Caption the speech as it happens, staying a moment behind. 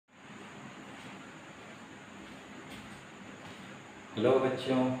Hello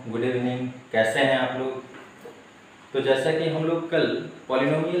बच्चों, good evening. कैसे हैं आप लोग? तो जैसा कि हम लोग कल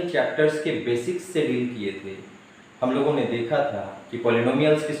पॉलिनोमियल चैप्टर्स के बेसिक्स से डील किए थे, हम लोगों ने देखा था कि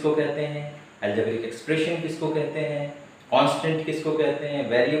पॉलिनोमियल्स किसको कहते हैं, अलजेब्रिक एक्सप्रेशन किसको कहते हैं, कांस्टेंट किसको कहते हैं,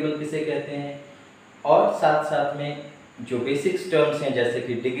 वेरिएबल किसे कहते हैं, और साथ साथ में जो बेसिक्स टर्म्स हैं जैसे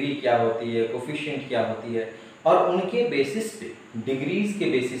कि डिग्री क्या होती है, कोफिशिएंट क्या होती है, और उनके बेसिस पे, डिग्रीज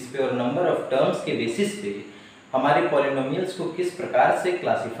के बेसिस पे और नंबर ऑफ टर्म्स के बेसिस पे हमारे पॉलिनोमियल्स को किस प्रकार से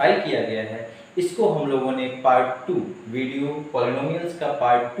क्लासिफाई किया गया है, इसको हम लोगों ने पार्ट 2 वीडियो, पॉलिनोमियल्स का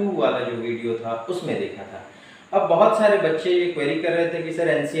पार्ट 2 वाला जो वीडियो था उसमें देखा था। अब बहुत सारे बच्चे ये क्वेरी कर रहे थे कि सर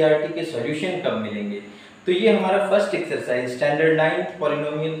एनसीईआरटी के सॉल्यूशन कब मिलेंगे। तो ये हमारा first exercise standard 9th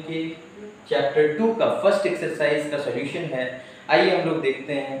polynomial के चैप्टर 2 का फर्स्ट एक्सरसाइज का सॉल्यूशन है। आइए हम लोग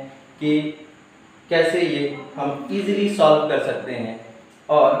देखते हैं कि कैसे ये हम इजीली सॉल्व कर सकते हैं,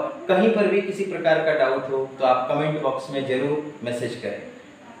 और कहीं पर भी किसी प्रकार का डाउट हो तो आप कमेंट बॉक्स में जरूर मैसेज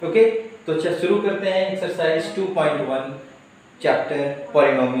करें। ओके, तो शुरू करते हैं exercise 2.1 chapter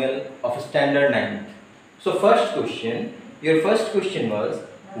polynomial of standard 9th। So first question, your first question was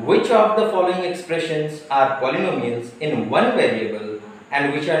which of the following expressions are polynomials in one variable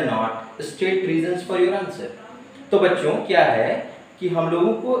and which are not, state reasons for your answer. तो बच्चों क्या है कि हम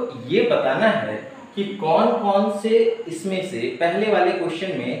लोगों को ये बताना है कि कौन कौन से इसमें से पहले वाले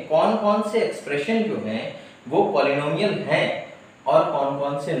क्वेश्चन में कौन कौन से एक्सप्रेशन जो हैं वो पॉलिनोमियल हैं और कौन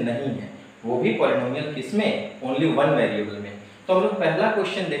कौन से नहीं हैं, वो भी पॉलिनोमियल किसमें, ओनली वन वेरिएबल में। तो हम लोग पहला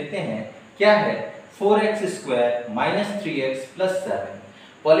क्वेश्चन देखते हैं, क्या है 4x² - 3x + 7।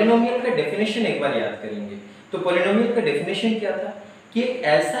 पॉलिनोमियल का डेफिनेशन एक बार याद करेंगे। तो पॉलिनोमियल का डेफिनेशन क्या था कि एक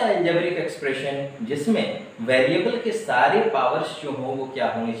ऐसा अलजेब्रिक एक्सप्रेशन जिसमें वेरिएबल के सारे पावर्स जो हो वो क्या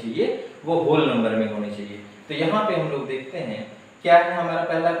होने चाहिए, वो होल नंबर में होने चाहिए। तो यहाँ पे हम लोग देखते हैं क्या है हमारा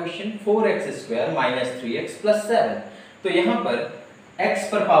पहला क्वेश्चन, 4x² - 3x + 7। तो यहाँ पर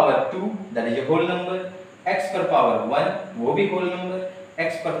x पर power 2 that is a whole number, x पर पावर 1 वो भी होल नंबर,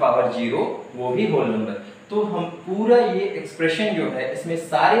 x पर पावर 0 वो भी होल नंबर। तो हम पूरा ये एक्सप्रेशन जो है इसमें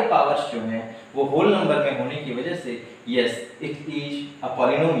सारे पावर्स जो हैं वो होल नंबर में होने की वजह से yes it is a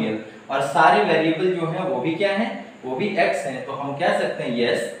polynomial, और सारे वेरिएबल जो हैं वो भी क्या हैं, वो भी x हैं। तो हम कह सकते हैं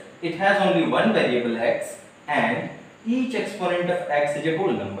yes it has only one variable x and each exponent of x is a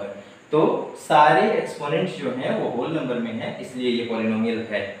whole number. तो सारे एक्सपोनेंट्स जो हैं वो होल नंबर में हैं, इसलिए ये पॉलिनोमियल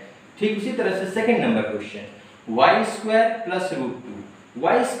है। ठीक उसी तरह से second number question, y² + √2,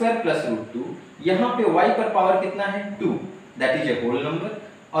 y² + √2, यहाँ पे y पर पावर कितना है 2 that is a whole number,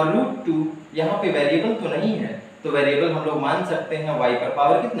 और √2 यहाँ पे वेरिएबल तो नहीं है, तो वेरिएबल हम लोग मान सकते हैं y पर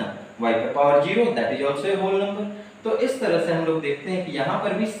पावर कितना, y पर power 0 that is also a whole number. तो इस तरह से हम लोग देखते हैं कि यहाँ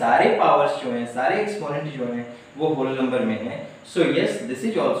पर भी सारे पावर्स जो हैं, सारे एक्सपोनेंट जो हैं वो होल नंबर में हैं। So yes this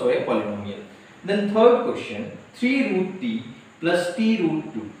is also a polynomial. Then third question, 3√t +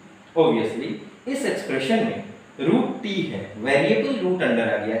 t√2। Obviously इस एक्सप्रेशन में √t है, वेरिएबल रूट अंडर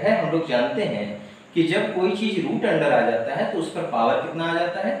आ गया है। हम लोग जानते हैं कि जब कोई चीज रूट अंडर आ जाता है तो उस पर पावर कितना आ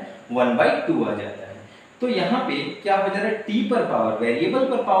जाता है, 1/2 आ जाता है। तो यहाँ पे क्या हो जा रहा है, t पर पावर, वेरिएबल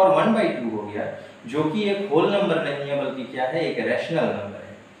पर पावर 1/2 हो गया, जो कि एक होल नंबर नहीं है बल्कि क्या है, एक रैशनल नंबर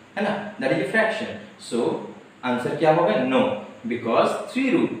है ना, that is a fraction. So answer क्या होगा, no, because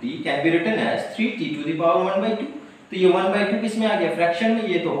 3√t can be written as 3t⁻⁴ 1/2। तो ये 1/2 किस में आ गया, फ्रैक्शन में,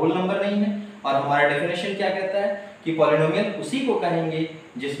 ये तो होल नंबर नहीं है। और हमारा डेफिनेशन क्या कहता है कि पॉलिनोमियल उसी को कहेंगे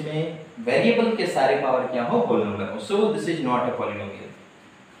जिसमें वेरिएबल के सारे पावर क्या हो, होल नंबर हो। So this is not a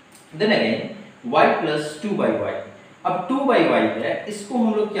polynomial. Then again y + 2/y। अब 2/y है, इसको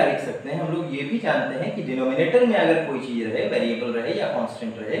हम लोग क्या लिख सकते हैं, हम लोग ये भी जानते हैं कि डिनोमिनेटर में अगर कोई चीज रहे, वेरिएबल रहे या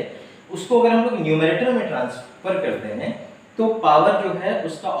कांस्टेंट रहे, उसको अगर हम लोग न्यूमरेटर में ट्रांसफर करते हैं तो पावर जो है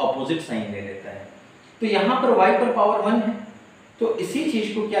उसका ऑपोजिट साइन ले लेता है। तो यहाँ पर y पर पावर 1 है, तो इसी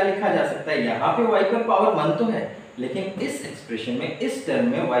चीज को क्या लिखा जा सकता है, यहाँ पे y पर पावर 1 तो है, लेकिन इस एक्सप्रेशन में, इस टर्म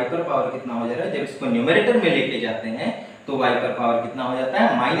में y पर पावर कितना हो जा रहा है, जब इसको न्यूमरेटर में लेके जाते हैं तो y पर पावर कितना हो जाता है,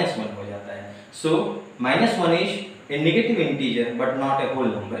 -1 हो जाता है। सो -1 is a negative integer but not a whole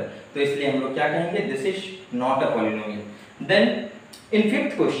number. तो इसलिए हम लोग क्या कहेंगे, this is not a polynomial. Then in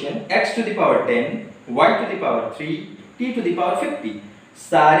fifth question, x⁻10, y⁻3, t⁻50,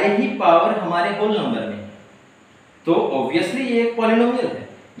 सारे ही पावर हमारे होल नंबर में, तो ऑब्वियसली ये एक पॉलिनोमियल है।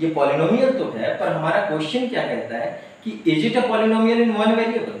 ये पॉलिनोमियल तो है, पर हमारा क्वेश्चन क्या कहता है कि is it a polynomial in one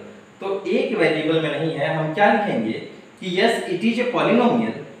variable. तो एक वेरिएबल में नहीं है, हम क्या लिखेंगे कि yes it is a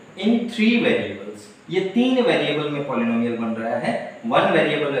polynomial in 3 variables. ये 3 वेरिएबल में पॉलिनोमियल बन रहा है। वन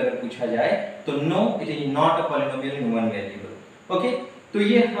वेरिएबल अगर पूछा जाए तो no, it is not a polynomial in one variable. Okay, तो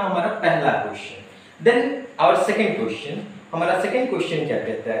ये था हमारा पहला question. Then our second question, हमारा सेकंड क्वेश्चन क्या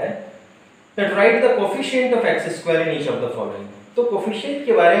कहता है, that write the coefficient of x² in each of the following। तो कोफिशिएंट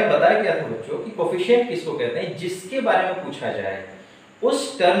के बारे में बताया गया था बच्चों कि कोफिशिएंट किसको कहते हैं, जिसके बारे में पूछा जाए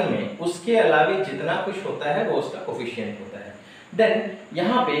उस टर्म में उसके अलावे जितना कुछ होता है वो उसका कोफिशिएंट होता है। देन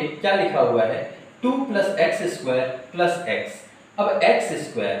यहाँ पे क्या लिखा हुआ है 2 + x² + x। अब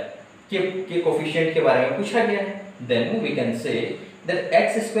x² के कोफिशिएंट के बारे में पूछा गया है। Then we can say that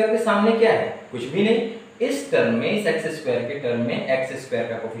x² के सामने क्या है, कुछ भी नहीं। इस टर्म में, इस x² के टर्म में x²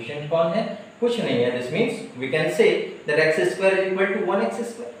 का कोफिशिएंट कौन है, कुछ नहीं है। This means we can say that x² =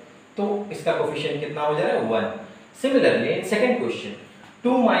 1x²। तो इसका कोफिशिएंट कितना हो जा रहा है 1। Similarly in second question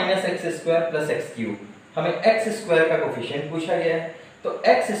 2 - x² + x³ हमें x² का कोफिशिएंट पूछा गया है। तो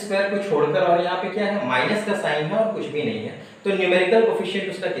x² को छोड़कर और यहाँ पे क्या है, माइनस का साइन है और कुछ भी नहीं है, तो न्यूमेरिकल कोफिशिएंट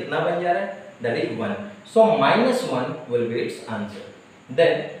उसका कितना बन जा रहा है, that is 1। So -1 will be it's answer.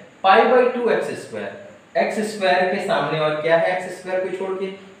 Then π/2 x², x² के सामने और क्या है x² को छोड़ के,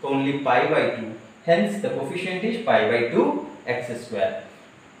 तो only π/2, hence the coefficient is π/2 x²।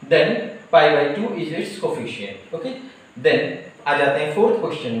 Then π/2 is it's coefficient. Okay, then आ जाते हैं फोर्थ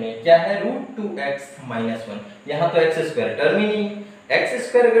क्वेश्चन में, क्या है √2x - 1। यहाँ तो x² टर्म ही नहीं,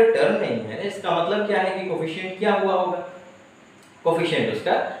 x² अगर टर्म नहीं है इसका मतलब क्या है कि कोफिशिएंट क्या हुआ होगा, कोफिशिएंट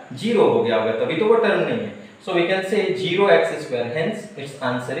उसका 0 हो गया होगा, तभी तो वो टर्म नहीं है। So we can say 0x², hence it's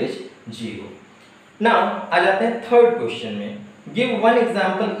answer is 0। Now आ जाते हैं थर्ड क्वेश्चन में, give one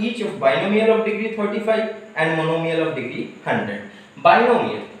example each of binomial of degree 35 and monomial of degree 100।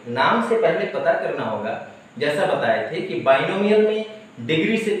 Binomial नाम से पहले पता करना होगा, जैसा बताए थे कि बाइनोमियल में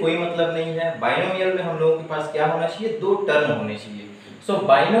डिग्री से कोई मतलब नहीं है। बाइनोमियल में हम लोगों के पास क्या होना चाहिए, दो टर्म होने चाहिए। सो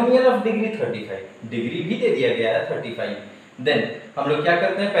बाइनोमियल ऑफ डिग्री 35, डिग्री भी दे दिया गया है 35। देन हम लोग क्या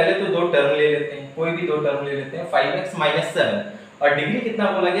करते हैं, पहले तो दो टर्म ले लेते हैं, कोई भी दो टर्म ले लेते हैं, 5x - 7 और डिग्री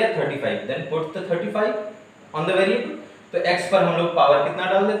कितना बोला गया 35। Then put the 35 on the variable, तो x पर हम लोग पावर कितना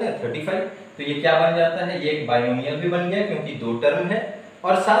डाल देते हैं 35। तो ये क्या बन जाता है, ये एक बाइनोमियल भी बन गया क्योंकि दो टर्म है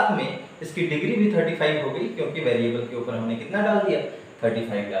और साथ में इसकी डिग्री भी 35 हो गई क्योंकि वेरिएबल के ऊपर हमने कितना डाल दिया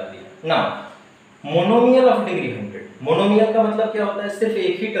 35 डाल दिया। Now monomial of degree 100, monomial का मतलब क्या होता है, सिर्फ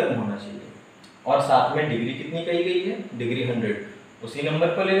एक ही टर्म होना चाहिए और साथ में डिग्री कितनी कही गई है, डिग्री 100। उसी नंबर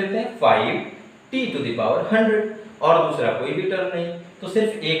को ले लेते हैं 5t⁻100 और दूसरा कोई भी टर्म नहीं, तो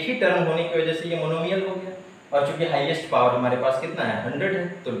सिर्फ एक ही टर्म होने की वजह से ये मोनोमियल हो गया। और चूंकि हाईएस्ट पावर हमारे पास कितना है 100 है,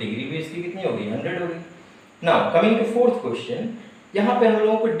 तो डिग्री भी इसकी कितनी होगी 100 होगी। Now coming to fourth question, यहाँ पे हम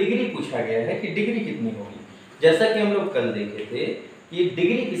लोगों को डिग्री पूछा गया है कि डिग्री कितनी होगी। जैसा कि हम लोग कल देखे थे कि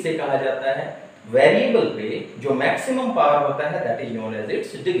डिग्री किसे कहा जाता है, वेरिएबल पे जो मैक्सिमम पावर होता है that is known as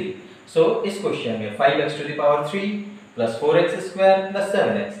it's degree. सो इस क्वेश्चन में 5x³ + 4x² +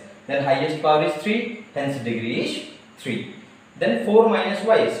 7x, then highest power is 3, hence degree is 3. Then 4 - y²,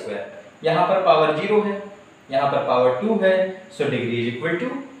 यहाँ पर पावर 0 है, यहाँ पर पावर 2 है, so degree is equal to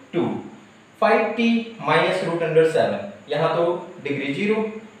 2. 5t - √7, यहाँ तो डिग्री 0,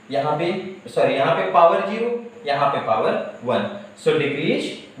 यहाँ पे पावर 0, यहाँ पे पावर 1, so degree is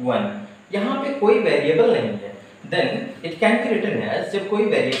 1. यहाँ पे कोई वेरिएबल नहीं है, then it can be written as, जब कोई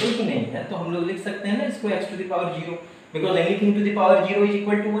वेरिएबल ही नहीं है तो हम लोग लिख सकते हैं ना इसको x⁻0, because anything to the power 0 is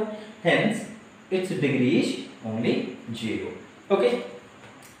equal to 1, hence its degree is only 0. Okay,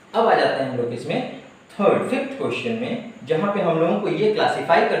 अब आ जाते हैं हम लोग इसमें फिफ्थ क्वेश्चन में, जहां पे हम लोगों को ये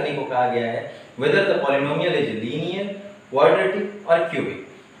क्लासिफाई करने को कहा गया है whether the polynomial is linear, quadratic और cubic।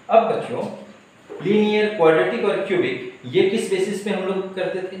 अब बच्चों लीनियर, क्वाड्रेटिक और क्यूबिक ये किस बेसिस पे हम लोग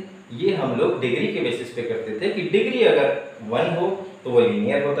करते थे, ये हम लोग डिग्री के बेसिस पे करते थे कि डिग्री अगर 1 हो तो वो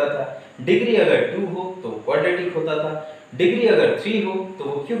लीनियर होता था, डिग्री अगर 2 हो तो क्वाड्रेटिक होता था, डिग्री अगर 3 हो तो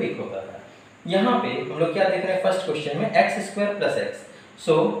वो क्यूबिक होता था। यहाँ पे हम लोग क्या देख रहे हैं फर्स्ट क्वेश्चन में x² + x,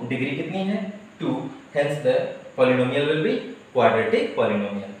 सो डिग्री कितनी है 2, hence the polynomial will be quadratic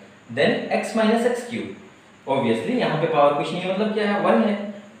polynomial. Then x - x³, obviously यहाँ पे पावर कुछ नहीं है, मतलब क्या है 1 है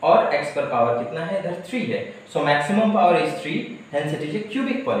और x पर पावर कितना है इधर 3 है, so maximum power is 3, hence it is a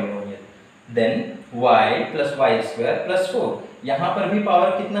cubic polynomial. Then y + y² + 4, यहाँ पर भी पावर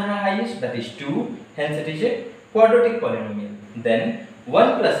कितना है highest, that is 2, hence it is a quadratic polynomial. Then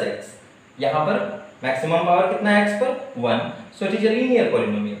 1 + x, यहाँ पर मैक्सिमम पावर कितना है x पर 1, so it is a linear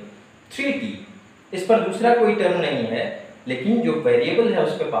polynomial. 3t, इस पर दूसरा कोई टर्म नहीं है लेकिन जो वेरिएबल है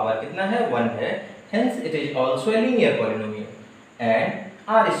उस पर पावर कितना है 1 है, hence it is also a linear polynomial. And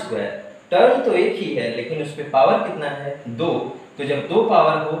r², term तो एक ही है लेकिन उस पे पावर कितना है 2, तो जब 2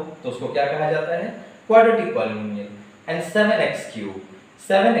 पावर हो तो उसको क्या कहा जाता है क्वाड्रेटिक पॉलिनोमियल। एंड 7x³,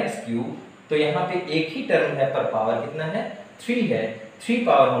 तो यहाँ पे एक ही टर्म है पर पावर कितना है 3 है, 3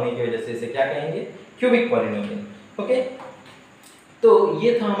 पावर होने की वजह से इसे क्या कहेंगे क्यूबिक पॉलिनोमियल। ओके, तो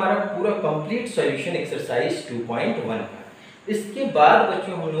ये था हमारा पूरा कंप्लीट सॉल्यूशन एक्सरसाइज 2.1 का। इसके बाद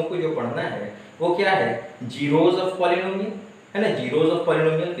बच्चों हम लोगों को जो पढ़ना है वो क्या है, जीरोज ऑफ पॉलिनोमियल। है ना। जीरोज ऑफ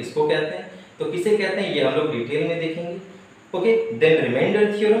पॉलिनोमियल किसको कहते हैं, तो किसे कहते हैं, ये हम लोग डिटेल में देखेंगे। Okay, then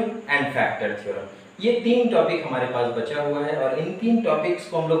remainder theorem and factor theorem, ये 3 टॉपिक हमारे पास बचा हुआ है और इन 3 टॉपिक्स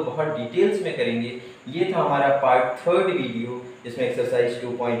को हम लोग बहुत डिटेल्स में करेंगे। ये था हमारा पार्ट 3 वीडियो जिसमें exercise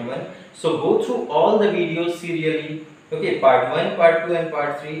 2.1। So go through all the videos serially, okay, part 1, part 2 and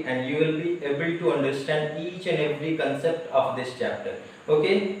part 3, and you will be able to understand each and every concept of this chapter.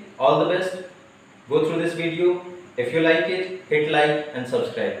 Okay, all the best, go through this video. If you like it, hit like and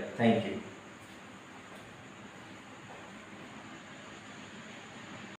subscribe. Thank you.